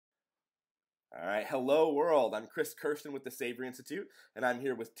All right, hello world. I'm Chris Kirsten with the Savory Institute, and I'm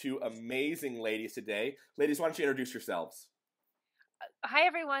here with two amazing ladies today. Ladies, why don't you introduce yourselves? Hi,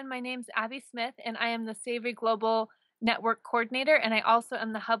 everyone. My name's Abby Smith, and I am the Savory Global Network Coordinator, and I also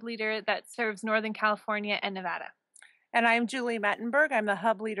am the hub leader that serves Northern California and Nevada. And I'm Julie Mettenberg. I'm the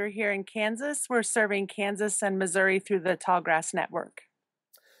hub leader here in Kansas. We're serving Kansas and Missouri through the Tallgrass Network.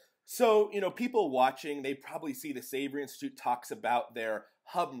 So, people watching, they probably see the Savory Institute talks about their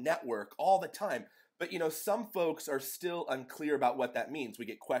hub network all the time. But, some folks are still unclear about what that means. We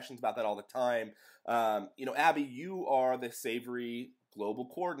get questions about that all the time. Abby, you are the Savory Global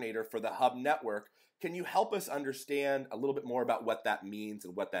Coordinator for the hub network. Can you help us understand a little bit more about what that means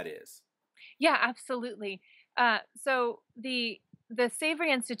and what that is? Yeah, absolutely. So the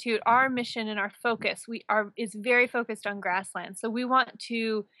Savory Institute, our mission and our focus, is very focused on grasslands. So we want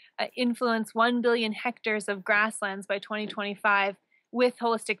to influence 1 billion hectares of grasslands by 2025 with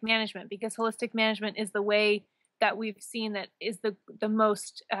holistic management, because holistic management is the way that we've seen that is the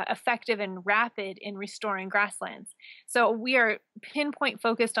most effective and rapid in restoring grasslands. So we are pinpoint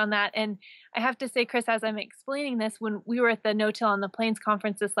focused on that. And I have to say, Chris, as I'm explaining this, when we were at the No Till on the Plains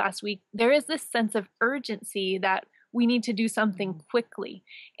conference this last week, there is this sense of urgency that we need to do something quickly.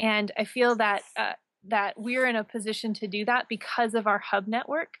 And I feel that that we're in a position to do that because of our hub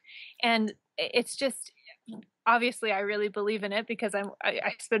network. And it's just, obviously I really believe in it because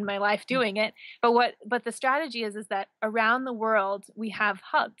I spend my life doing it. But the strategy is that around the world we have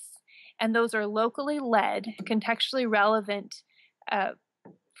hubs, and those are locally led, contextually relevant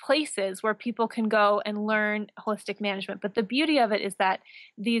places where people can go and learn holistic management. But the beauty of it is that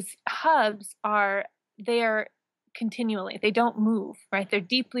these hubs are there continually. They don't move, right? They're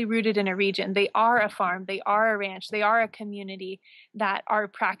deeply rooted in a region. They are a farm, they are a ranch, they are a community that are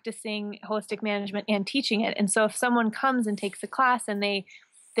practicing holistic management and teaching it. And so if someone comes and takes a class and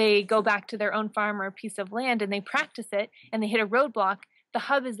they go back to their own farm or a piece of land and they practice it and they hit a roadblock, the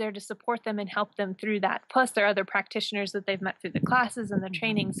hub is there to support them and help them through that. Plus there are other practitioners that they've met through the classes and the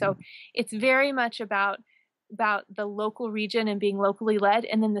training. So it's very much about the local region and being locally led.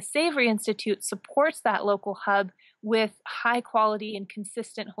 And then the Savory Institute supports that local hub with high quality and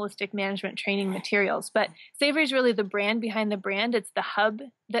consistent holistic management training materials. But Savory is really the brand behind the brand. It's the hub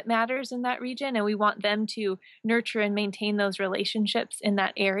that matters in that region. And we want them to nurture and maintain those relationships in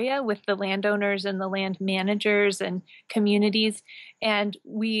that area with the landowners and the land managers and communities. And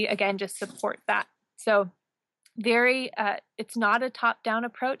we, again, just support that. So it's not a top-down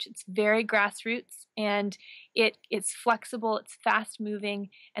approach. It's very grassroots, and it's flexible, it's fast-moving,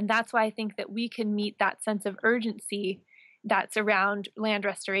 and that's why I think that we can meet that sense of urgency that's around land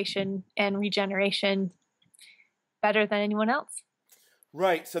restoration and regeneration better than anyone else.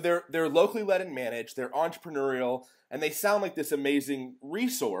 Right. So they're locally led and managed, they're entrepreneurial, and they sound like this amazing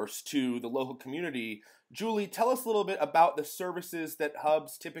resource to the local community. Julie, tell us a little bit about the services that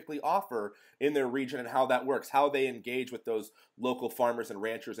hubs typically offer in their region and how that works, how they engage with those local farmers and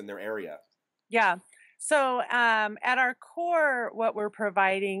ranchers in their area. Yeah. So at our core, what we're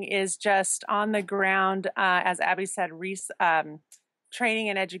providing is just on the ground, as Abby said, training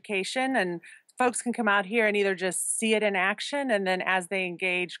and education. And folks can come out here and either just see it in action, and then as they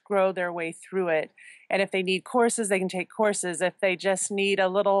engage, grow their way through it. And if they need courses, they can take courses. If they just need a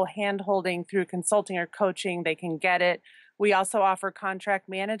little hand-holding through consulting or coaching, they can get it. We also offer contract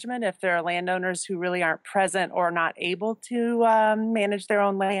management if there are landowners who really aren't present or not able to manage their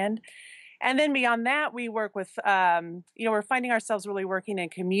own land. And then beyond that, we work with, we're finding ourselves really working in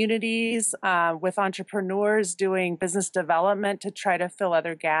communities with entrepreneurs doing business development to try to fill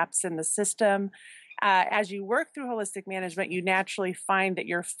other gaps in the system. As you work through holistic management, you naturally find that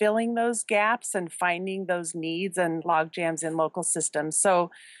you're filling those gaps and finding those needs and log jams in local systems. So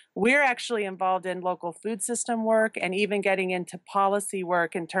we're actually involved in local food system work and even getting into policy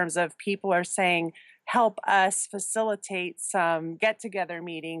work in terms of people are saying, help us facilitate some get-together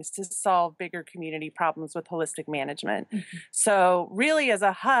meetings to solve bigger community problems with holistic management. Mm-hmm. So really as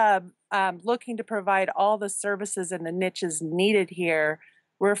a hub, looking to provide all the services and the niches needed here,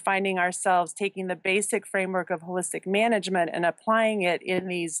 we're finding ourselves taking the basic framework of holistic management and applying it in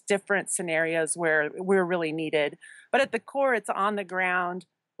these different scenarios where we're really needed. But at the core, it's on the ground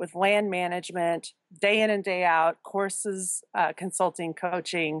with land management, day in and day out, courses, consulting,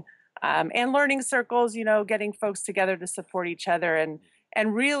 coaching, and learning circles, getting folks together to support each other.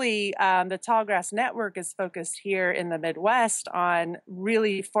 And really, the Tallgrass Network is focused here in the Midwest on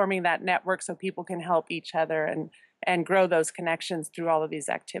really forming that network so people can help each other and grow those connections through all of these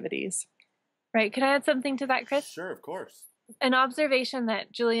activities. Right. Can I add something to that, Chris? Sure, of course. An observation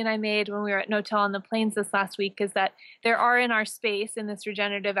that Julie and I made when we were at No-Till on the Plains this last week is that there are in our space, in this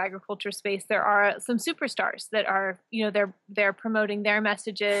regenerative agriculture space, there are some superstars that are, they're promoting their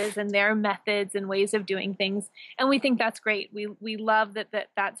messages and their methods and ways of doing things, and we think that's great. We love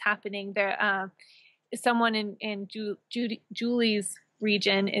that's happening. There, someone in Julie's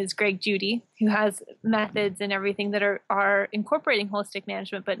region is Greg Judy, who has methods and everything that are incorporating holistic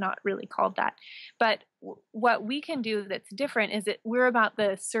management, but not really called that. But what we can do that's different is that we're about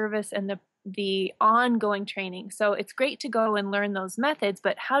the service and the ongoing training. So it's great to go and learn those methods,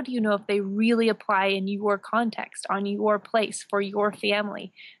 but how do you know if they really apply in your context, on your place, for your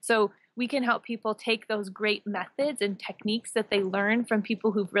family? So we can help people take those great methods and techniques that they learn from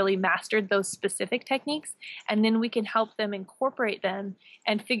people who've really mastered those specific techniques, and then we can help them incorporate them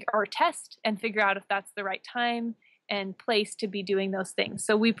and test and figure out if that's the right time and place to be doing those things.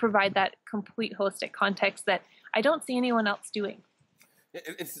 So we provide that complete holistic context that I don't see anyone else doing.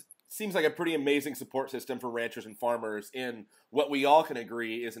 It seems like a pretty amazing support system for ranchers and farmers in what we all can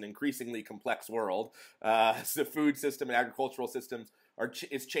agree is an increasingly complex world. The food system and agricultural systems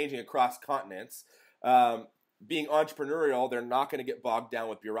is changing across continents. Being entrepreneurial, they're not going to get bogged down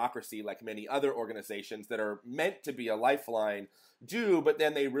with bureaucracy like many other organizations that are meant to be a lifeline do, but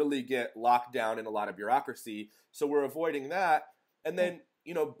then they really get locked down in a lot of bureaucracy. So we're avoiding that. And then,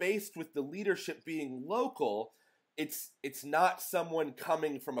 based with the leadership being local, it's not someone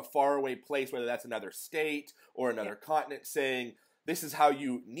coming from a faraway place, whether that's another state or another continent, saying this is how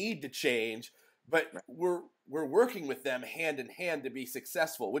you need to change. But we're working with them hand in hand to be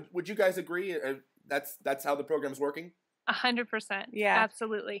successful. Would you guys agree? That's how the program's working? 100%. Yeah,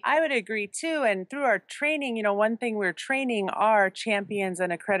 absolutely. I would agree too. And through our training, one thing we're training are champions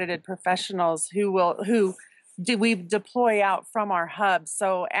and accredited professionals who we deploy out from our hubs.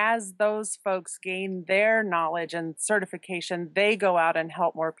 So as those folks gain their knowledge and certification, they go out and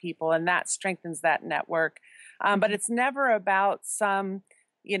help more people, and that strengthens that network. But it's never about some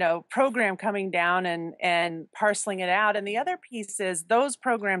program coming down and parceling it out. And the other piece is those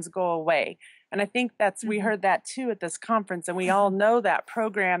programs go away. And I think we heard that too at this conference. And we all know that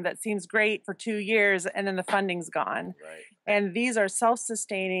program that seems great for 2 years and then the funding's gone. Right. And these are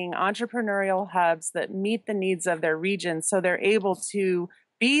self-sustaining entrepreneurial hubs that meet the needs of their region. So they're able to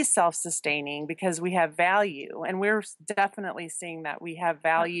be self-sustaining because we have value. And we're definitely seeing that we have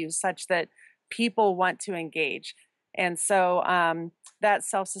value such that people want to engage. And so that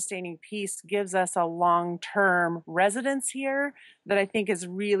self-sustaining piece gives us a long-term residence here that I think is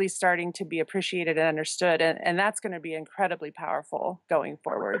really starting to be appreciated and understood. And that's going to be incredibly powerful going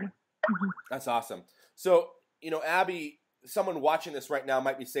forward. That's awesome. So, Abby, someone watching this right now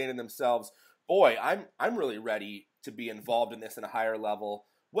might be saying to themselves, boy, I'm really ready to be involved in this at a higher level.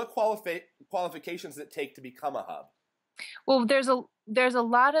 What qualifications does it take to become a hub? Well, there's a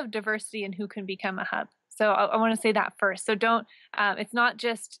lot of diversity in who can become a hub. So I want to say that first. So don't. It's not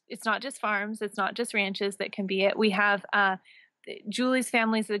just farms. It's not just ranches that can be it. We have Julie's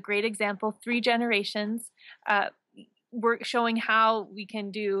family is a great example. 3 generations. We're showing how we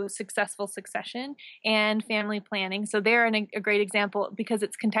can do successful succession and family planning. So they're a great example because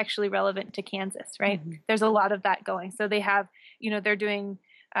it's contextually relevant to Kansas, right? Mm-hmm. There's a lot of that going. So they have, they're doing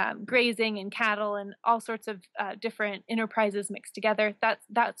grazing and cattle and all sorts of different enterprises mixed together.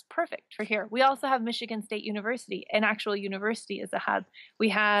 That's perfect for here. We also have Michigan State University, an actual university as a hub. We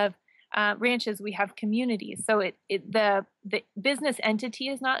have ranches, we have communities. So the business entity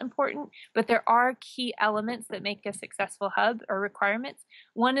is not important, but there are key elements that make a successful hub or requirements.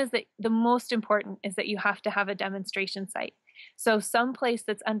 One is that the most important is that you have to have a demonstration site. So some place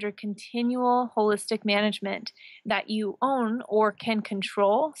that's under continual holistic management that you own or can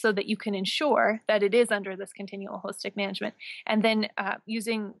control so that you can ensure that it is under this continual holistic management. And then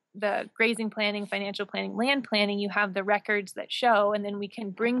using the grazing planning, financial planning, land planning, you have the records that show, and then we can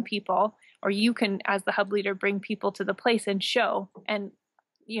bring people, or you can, as the hub leader, bring people to the place and show and,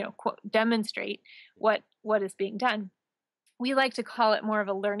 demonstrate what is being done. We like to call it more of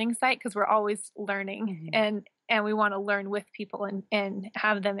a learning site because we're always learning, and we want to learn with people and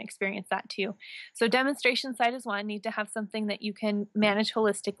have them experience that too. So demonstration site is one, need to have something that you can manage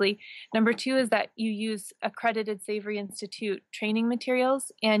holistically. Number 2 is that you use accredited Savory Institute training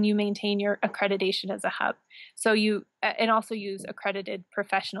materials and you maintain your accreditation as a hub. So and also use accredited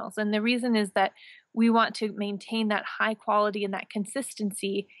professionals. And the reason is that we want to maintain that high quality and that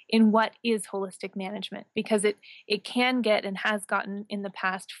consistency in what is holistic management, because it can get and has gotten in the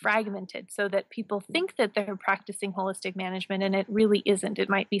past fragmented so that people think that they're practicing holistic management and it really isn't. It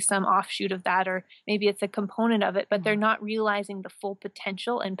might be some offshoot of that, or maybe it's a component of it, but they're not realizing the full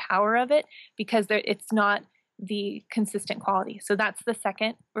potential and power of it because it's not the consistent quality. So that's the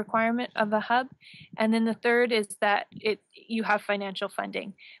second requirement of a hub. And then the third is that you have financial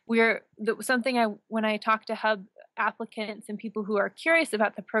funding. When I talk to hub applicants and people who are curious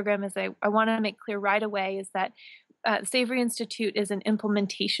about the program, is I want to make clear right away is that Savory Institute is an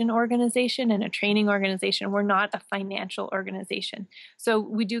implementation organization and a training organization. We're not a financial organization. So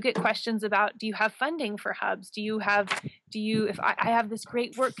we do get questions about, do you have funding for hubs? If I have this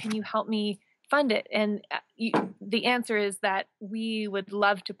great work, can you help me fund it? And the answer is that we would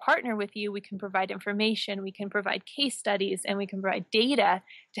love to partner with you. We can provide information, we can provide case studies, and we can provide data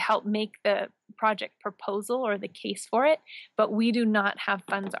to help make the project proposal or the case for it. But we do not have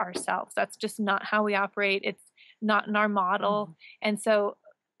funds ourselves. That's just not how we operate. It's not in our model. And so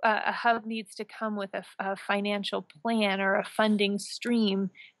a hub needs to come with a financial plan or a funding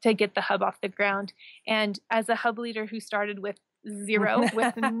stream to get the hub off the ground. And as a hub leader who started with zero,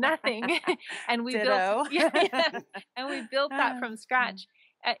 with nothing, and we built and we built that from scratch,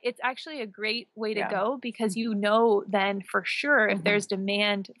 it's actually a great way to go, because you know then for sure if there's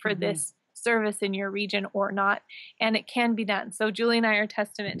demand for this service in your region or not, and it can be done. So Julie and I are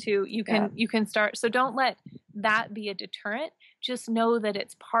testament to you can start. So don't let that be a deterrent. Just know that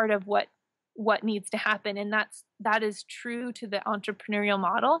it's part of what needs to happen, and that is true to the entrepreneurial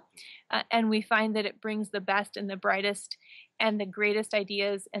model. And we find that it brings the best and the brightest and the greatest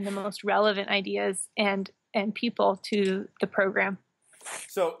ideas and the most relevant ideas and people to the program.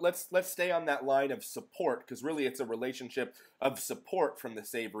 So let's stay on that line of support, because really it's a relationship of support from the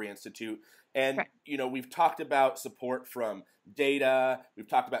Savory Institute. And, right. We've talked about support from data. We've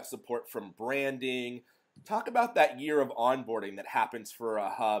talked about support from branding. Talk about that year of onboarding that happens for a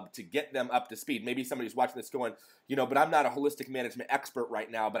hub to get them up to speed. Maybe somebody's watching this going, but I'm not a holistic management expert right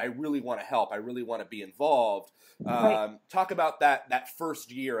now, but I really want to help. I really want to be involved. Right. Talk about that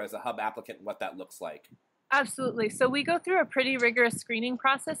first year as a hub applicant and what that looks like. Absolutely. So we go through a pretty rigorous screening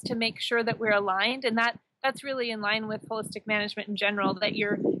process to make sure that we're aligned, and that's really in line with holistic management in general, that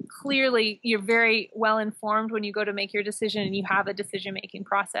you're very well informed when you go to make your decision and you have a decision-making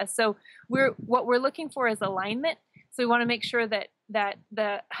process. So what we're looking for is alignment. So we want to make sure that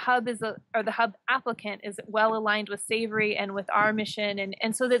the hub the hub applicant is well aligned with Savory and with our mission,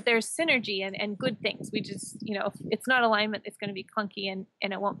 and so that there's synergy and good things. We just, if it's not alignment, it's going to be clunky and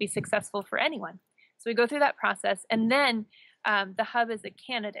it won't be successful for anyone. So we go through that process, and then the hub is a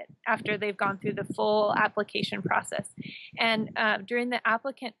candidate after they've gone through the full application process. And during the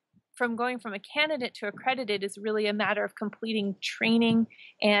applicant, from going from a candidate to accredited is really a matter of completing training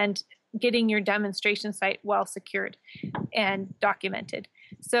and getting your demonstration site well secured and documented.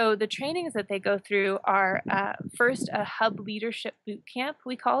 So the trainings that they go through are first a hub leadership boot camp,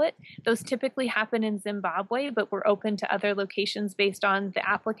 we call it. Those typically happen in Zimbabwe, but we're open to other locations based on the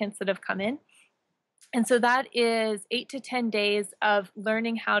applicants that have come in. And so that is 8 to 10 days of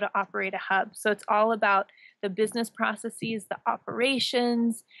learning how to operate a hub. So it's all about the business processes, the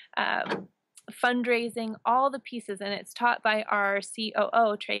operations, fundraising, all the pieces. And it's taught by our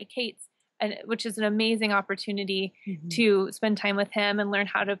COO, Trey Cates, which is an amazing opportunity to spend time with him and learn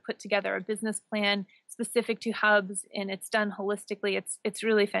how to put together a business plan specific to hubs, and it's done holistically. It's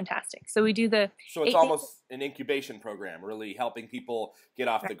really fantastic. So we do So it's almost an incubation program, really helping people get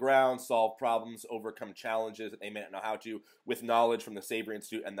off the ground, solve problems, overcome challenges that they may not know how to, with knowledge from the Savory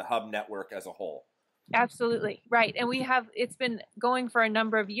Institute and the hub network as a whole. Absolutely. Right. And it's been going for a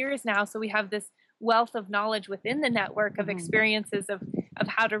number of years now, so we have this wealth of knowledge within the network of experiences of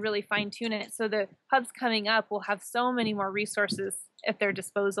how to really fine tune it. So the hubs coming up will have so many more resources at their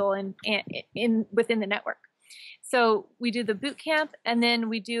disposal and within the network. So we do the boot camp, and then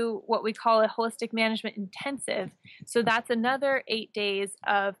we do what we call a holistic management intensive. So that's another 8 days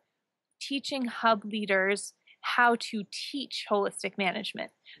of teaching hub leaders how to teach holistic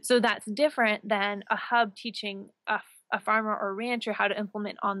management. So that's different than a hub teaching a farmer or rancher how to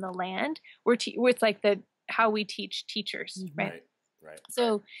implement on the land. It's like how we teach teachers, right? Right.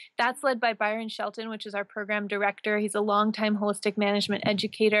 So that's led by Byron Shelton, which is our program director. He's a longtime holistic management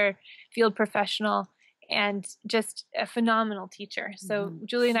educator, field professional, and just a phenomenal teacher. So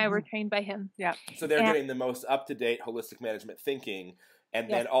Julie and I were trained by him. Yeah. So they're getting the most up-to-date holistic management thinking,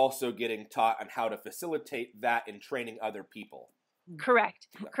 and then also getting taught on how to facilitate that in training other people. Correct.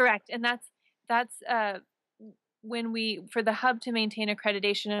 And that's for the hub to maintain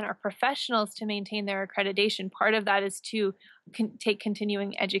accreditation and our professionals to maintain their accreditation, part of that is to take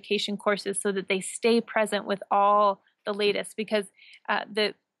continuing education courses so that they stay present with all the latest, because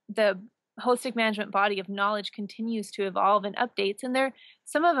the holistic management body of knowledge continues to evolve and updates, and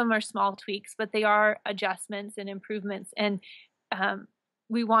some of them are small tweaks, but they are adjustments and improvements. And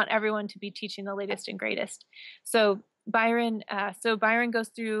we want everyone to be teaching the latest and greatest. So Byron goes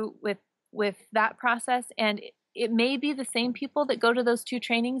through with that process, and it may be the same people that go to those two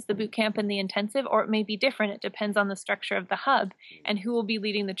trainings, the boot camp and the intensive, or it may be different. It depends on the structure of the hub and who will be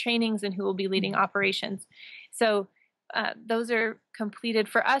leading the trainings and who will be leading operations. So those are completed.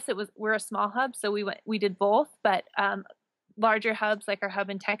 For us, we're a small hub, so we did both, but larger hubs like our hub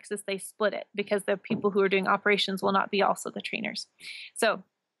in Texas, they split it because the people who are doing operations will not be also the trainers. So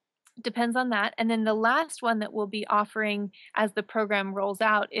depends on that. And then the last one that we'll be offering as the program rolls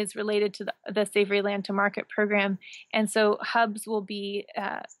out is related to the Savory Land to Market program. And so hubs will be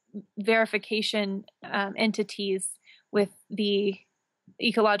verification entities with the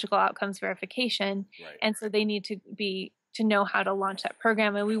ecological outcomes verification. Right. And so they need to know how to launch that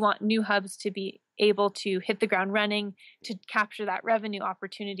program. And we want new hubs to be able to hit the ground running to capture that revenue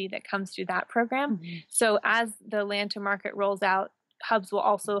opportunity that comes through that program. Mm-hmm. So as the Land to Market rolls out, hubs will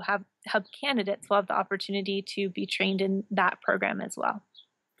also have hub candidates will have the opportunity to be trained in that program as well.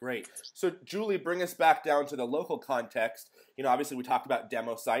 Great. So Julie, bring us back down to the local context. Obviously we talked about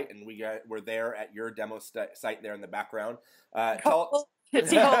demo site, and we're there at your demo site there in the background.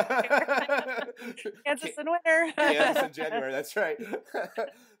 Kansas in winter. Kansas in January, that's right.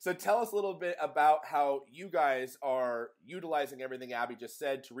 So tell us a little bit about how you guys are utilizing everything Abby just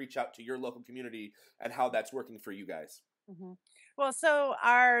said to reach out to your local community and how that's working for you guys. Mm-hmm. Well, so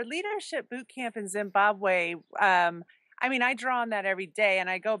our leadership boot camp in Zimbabwe, I draw on that every day, and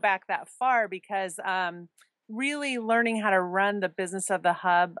I go back that far because really learning how to run the business of the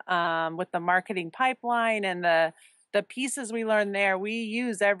hub with the marketing pipeline and the pieces we learn there, we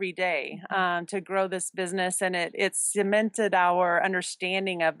use every day to grow this business, and it's cemented our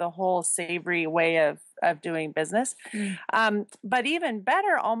understanding of the whole Savory way of doing business. But even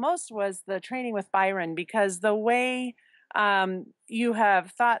better almost was the training with Byron, because the way you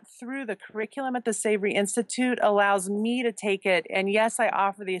have thought through the curriculum at the Savory Institute allows me to take it. And yes, I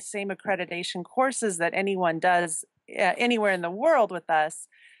offer the same accreditation courses that anyone does anywhere in the world with us.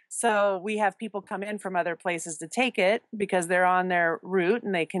 So we have people come in from other places to take it because they're on their route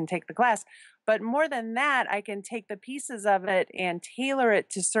and they can take the class. But more than that, I can take the pieces of it and tailor it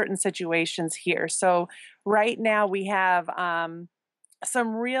to certain situations here. So right now we have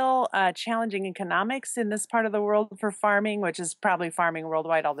some real challenging economics in this part of the world for farming, which is probably farming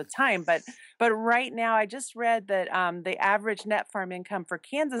worldwide all the time. But right now, I just read that the average net farm income for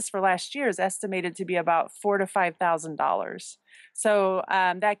Kansas for last year is estimated to be about $4,000 to $5,000. So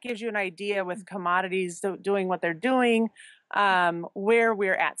that gives you an idea with commodities doing what they're doing, where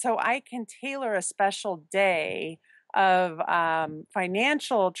we're at. So I can tailor a special day of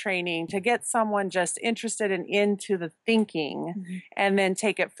financial training to get someone just interested and into the thinking, and then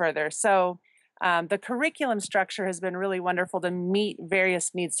take it further. So the curriculum structure has been really wonderful to meet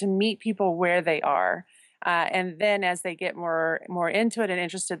various needs, to meet people where they are. And then as they get more into it and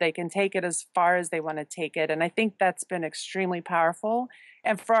interested, they can take it as far as they want to take it. And I think that's been extremely powerful.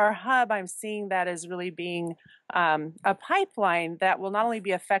 And for our hub, I'm seeing that as really being a pipeline that will not only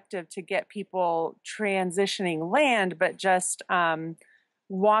be effective to get people transitioning land, but just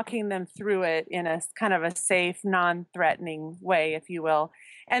walking them through it in a kind of a safe, non-threatening way, if you will.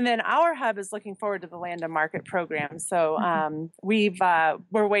 And then our hub is looking forward to the Land to Market program. So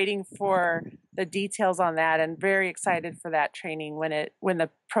we're waiting for the details on that, and very excited for that training when the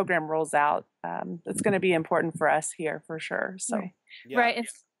program rolls out. It's going to be important for us here for sure. So. Right. Yeah. Right.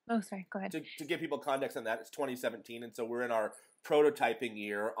 Sorry. Go ahead. To give people context on that, it's 2017, and so we're in our prototyping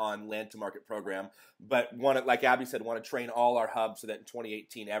year on Land to Market program. But like Abby said, want to train all our hubs so that in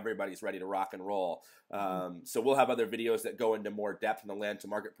 2018 everybody's ready to rock and roll. So we'll have other videos that go into more depth in the Land to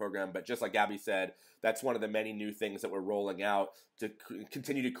Market program. But just like Abby said, that's one of the many new things that we're rolling out to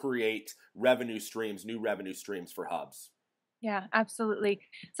continue to create new revenue streams for hubs. Yeah, absolutely.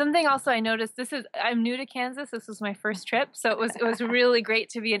 Something also I noticed, I'm new to Kansas. This was my first trip. So it was really great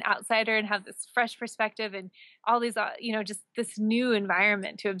to be an outsider and have this fresh perspective and all these, just this new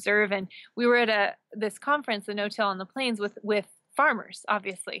environment to observe. And we were at this conference, the No-Till on the Plains, with farmers,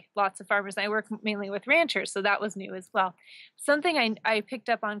 obviously, lots of farmers. I work mainly with ranchers, so that was new as well. Something I picked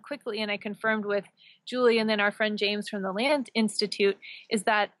up on quickly, and I confirmed with Julie and then our friend James from the Land Institute, is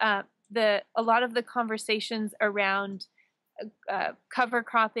that a lot of the conversations around cover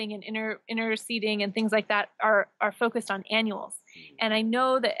cropping and interseeding and things like that are focused on annuals. And I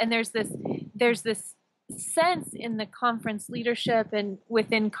know that, and there's this sense in the conference leadership and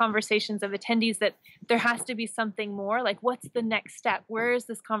within conversations of attendees that there has to be something more. Like, what's the next step? Where is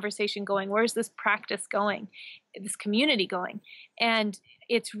this conversation going? Where is this practice going? This community going? And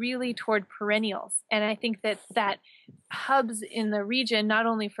it's really toward perennials. And I think that hubs in the region, not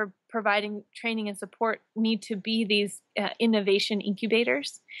only for providing training and support, need to be these innovation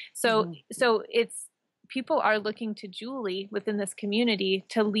incubators. So it's, people are looking to Julie within this community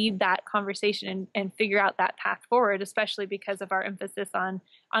to lead that conversation and figure out that path forward, especially because of our emphasis on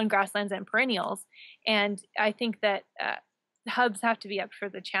grasslands and perennials. And I think that hubs have to be up for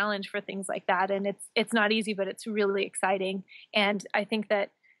the challenge for things like that. And it's not easy, but it's really exciting. And I think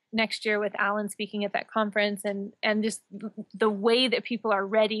that next year with Alan speaking at that conference and just the way that people are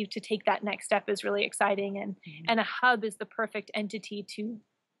ready to take that next step is really exciting. And a hub is the perfect entity to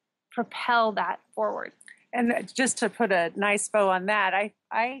propel that forward. And just to put a nice bow on that,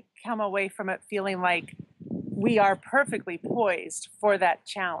 I come away from it feeling like we are perfectly poised for that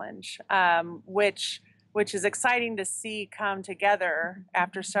challenge, which is exciting to see come together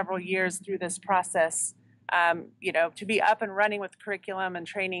after several years through this process. To be up and running with curriculum and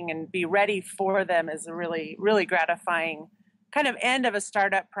training and be ready for them is a really, really gratifying kind of end of a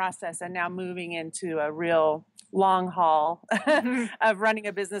startup process, and now moving into a real long haul of running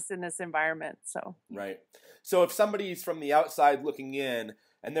a business in this environment. So right. So if somebody's from the outside looking in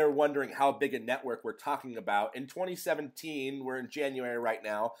and they're wondering how big a network we're talking about, in 2017, we're in January right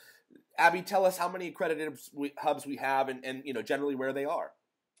now. Abby, tell us how many accredited hubs we have and generally where they are.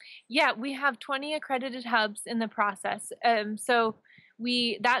 Yeah, we have 20 accredited hubs in the process. So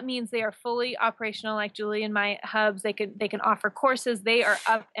that means they are fully operational, like Julie and my hubs. They can offer courses. They are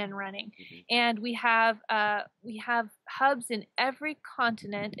up and running. And we have hubs in every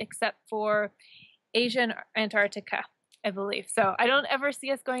continent except for Asia and Antarctica, I believe. So I don't ever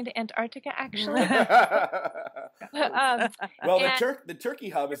see us going to Antarctica, actually. Well, the Turkey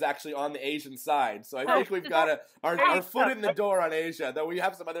hub is actually on the Asian side, so I think we've got our foot in the door on Asia. Though we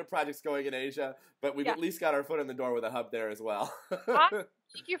have some other projects going in Asia, but we've at least got our foot in the door with a hub there as well.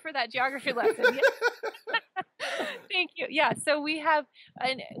 Thank you for that geography lesson. Thank you. Yeah, so we have,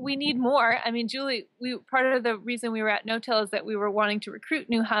 and we need more. I mean, Julie, part of the reason we were at No-Till is that we were wanting to recruit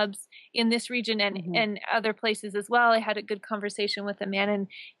new hubs in this region and other places as well. I had a good conversation with a man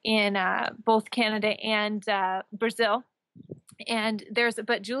in both Canada and Brazil. And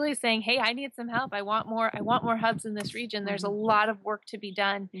but Julie's saying, hey, I need some help. I want more hubs in this region. There's a lot of work to be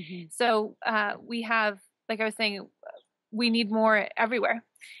done. So we have, like I was saying, we need more everywhere.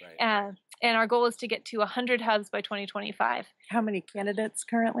 Right. And our goal is to get to 100 hubs by 2025. How many candidates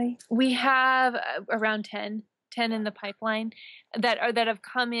currently? We have around 10 in the pipeline that have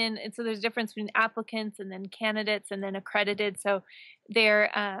come in. And so there's a difference between applicants and then candidates and then accredited. So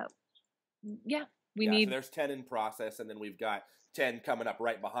they're, we need. So there's 10 in process, and then we've got 10 coming up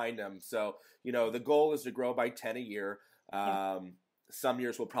right behind them. So, the goal is to grow by 10 a year. Some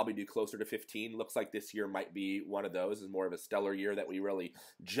years we'll probably do closer to 15. Looks like this year might be one of those. Is more of a stellar year that we really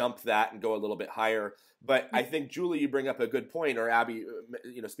jump that and go a little bit higher. But I think, Julie, you bring up a good point, or Abby,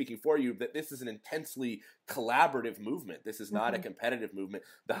 speaking for you, that this is an intensely collaborative movement. This is not a competitive movement.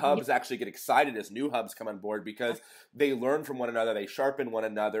 The hubs actually get excited as new hubs come on board because they learn from one another, they sharpen one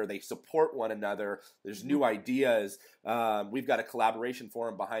another, they support one another. There's new ideas. We've got a collaboration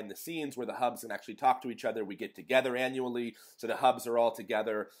forum behind the scenes where the hubs can actually talk to each other. We get together annually, so the hubs are all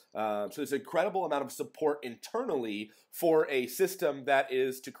together. So there's an incredible amount of support internally for a system that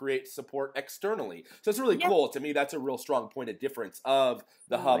is to create support externally. So it's really cool. To me, that's a real strong point of difference of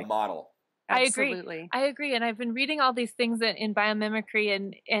the hub model. Absolutely. I agree. And I've been reading all these things in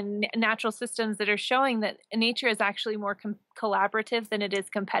biomimicry and natural systems that are showing that nature is actually more collaborative than it is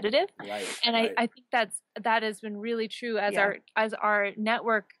competitive. Right. And I think that has been really true as our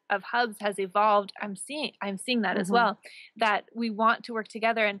network of hubs has evolved. I'm seeing that as well, that we want to work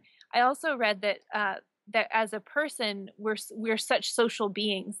together. And I also read that that as a person, we're such social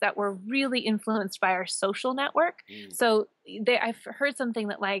beings that we're really influenced by our social network. So I've heard something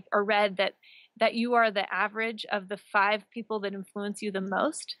or read that you are the average of the 5 people that influence you the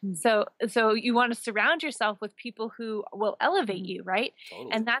most. So you want to surround yourself with people who will elevate you, right?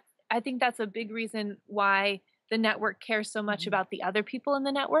 Totally. And I think that's a big reason why the network cares so much about the other people in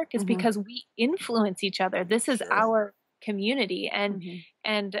the network is because we influence each other. This is our community,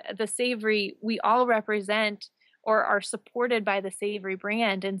 and the Savory, we all represent or are supported by the Savory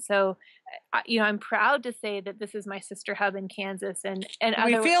brand. And so, I'm proud to say that this is my sister hub in Kansas, and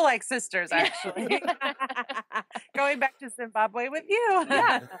we feel like sisters, actually. Going back to Zimbabwe with you.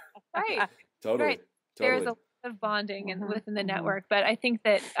 Yeah, right. Totally. Right. There's a lot of bonding within the network, but I think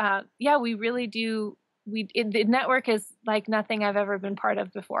that, we really do the network is like nothing I've ever been part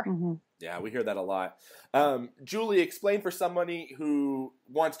of before. Mm-hmm. Yeah, we hear that a lot. Julie, explain for somebody who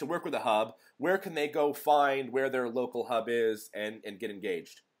wants to work with a hub, where can they go find where their local hub is and get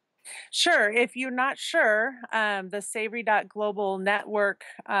engaged? Sure. If you're not sure, the Savory.global network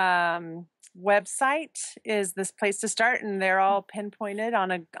website is this place to start, and they're all pinpointed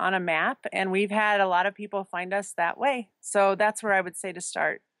on a map. And we've had a lot of people find us that way. So that's where I would say to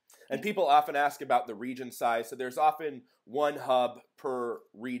start. And people often ask about the region size. So there's often one hub per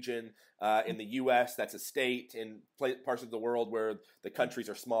region. In the U.S., that's a state. In parts of the world where the countries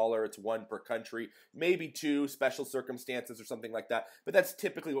are smaller, it's one per country. Maybe two, special circumstances or something like that. But that's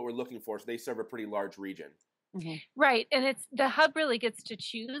typically what we're looking for. So they serve a pretty large region. Mm-hmm. Right. And it's the hub really gets to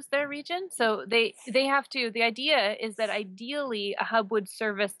choose their region. So they have to, the idea is that ideally a hub would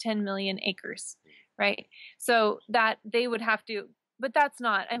service 10 million acres, right? So that they would have to, but that's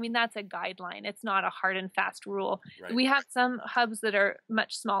not, I mean, that's a guideline. It's not a hard and fast rule. Right. We have some hubs that are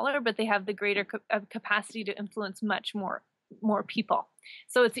much smaller, but they have the greater capacity to influence much more people.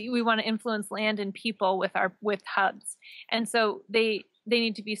 So we want to influence land and people with hubs. And so they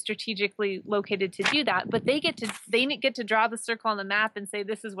need to be strategically located to do that, but they get to draw the circle on the map and say,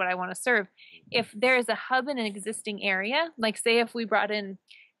 this is what I want to serve. If there is a hub in an existing area, like say if we brought in,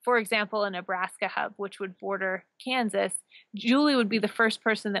 for example, a Nebraska hub, which would border Kansas, Julie would be the first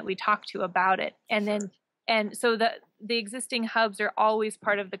person that we talk to about it. And so the existing hubs are always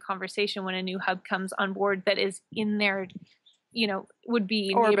part of the conversation when a new hub comes on board that is in their, would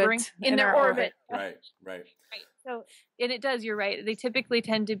be neighboring in their orbit. Right. So, and it does, you're right. They typically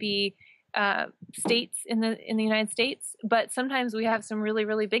tend to be states in the United States, but sometimes we have some really,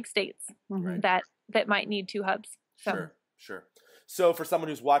 really big states that might need two hubs. So. Sure. So for someone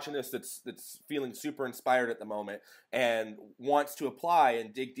who's watching this that's feeling super inspired at the moment and wants to apply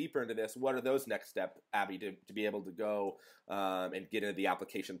and dig deeper into this, what are those next steps, Abby, to be able to go and get into the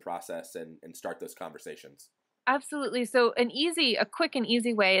application process and start those conversations? Absolutely. So a quick and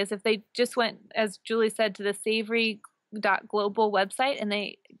easy way is if they just went, as Julie said, to the Savory.global website and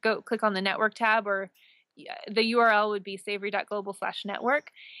they go click on the network tab, or the URL would be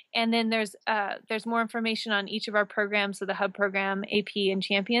savory.global/network. And then there's more information on each of our programs, so the Hub program, AP, and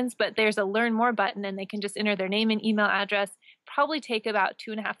Champions, but there's a Learn More button and they can just enter their name and email address. Probably take about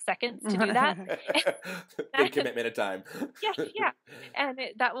 2.5 seconds to do that. Big commitment of time. Yeah. And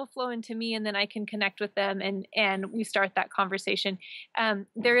that will flow into me, and then I can connect with them and we start that conversation.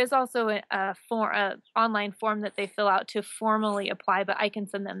 There is also a online form that they fill out to formally apply, but I can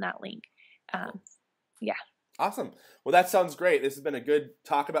send them that link. Yeah. Awesome. Well, that sounds great. This has been a good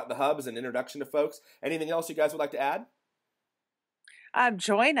talk about the hubs and introduction to folks. Anything else you guys would like to add?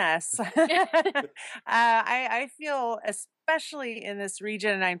 Join us. I feel, especially in this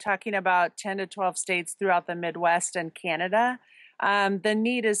region, and I'm talking about 10 to 12 states throughout the Midwest and Canada, the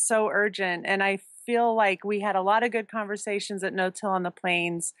need is so urgent. And I feel like we had a lot of good conversations at No Till on the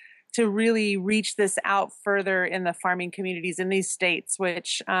Plains to really reach this out further in the farming communities in these states,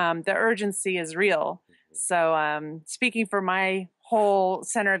 which the urgency is real. So speaking for my whole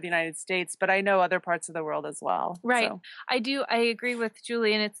center of the United States, but I know other parts of the world as well. Right. So. I agree with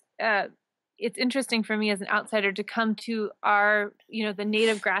Julie, and it's interesting for me as an outsider to come to our, the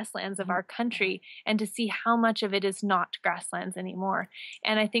native grasslands of our country and to see how much of it is not grasslands anymore.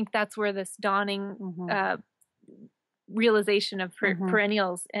 And I think that's where this dawning realization of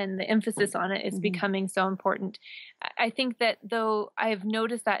perennials and the emphasis on it is becoming so important. I think that though I've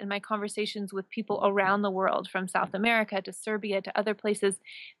noticed that in my conversations with people around the world, from South America to Serbia to other places,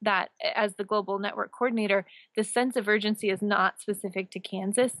 that as the global network coordinator, the sense of urgency is not specific to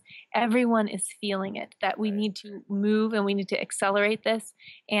Kansas. Everyone is feeling it, that we need to move and we need to accelerate this.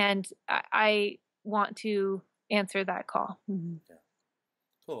 And I want to answer that call. Yeah.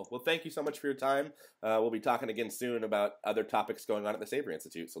 Cool. Well, thank you so much for your time. We'll be talking again soon about other topics going on at the Savory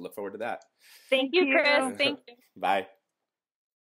Institute, so look forward to that. Thank you, Chris. Thank you. Bye.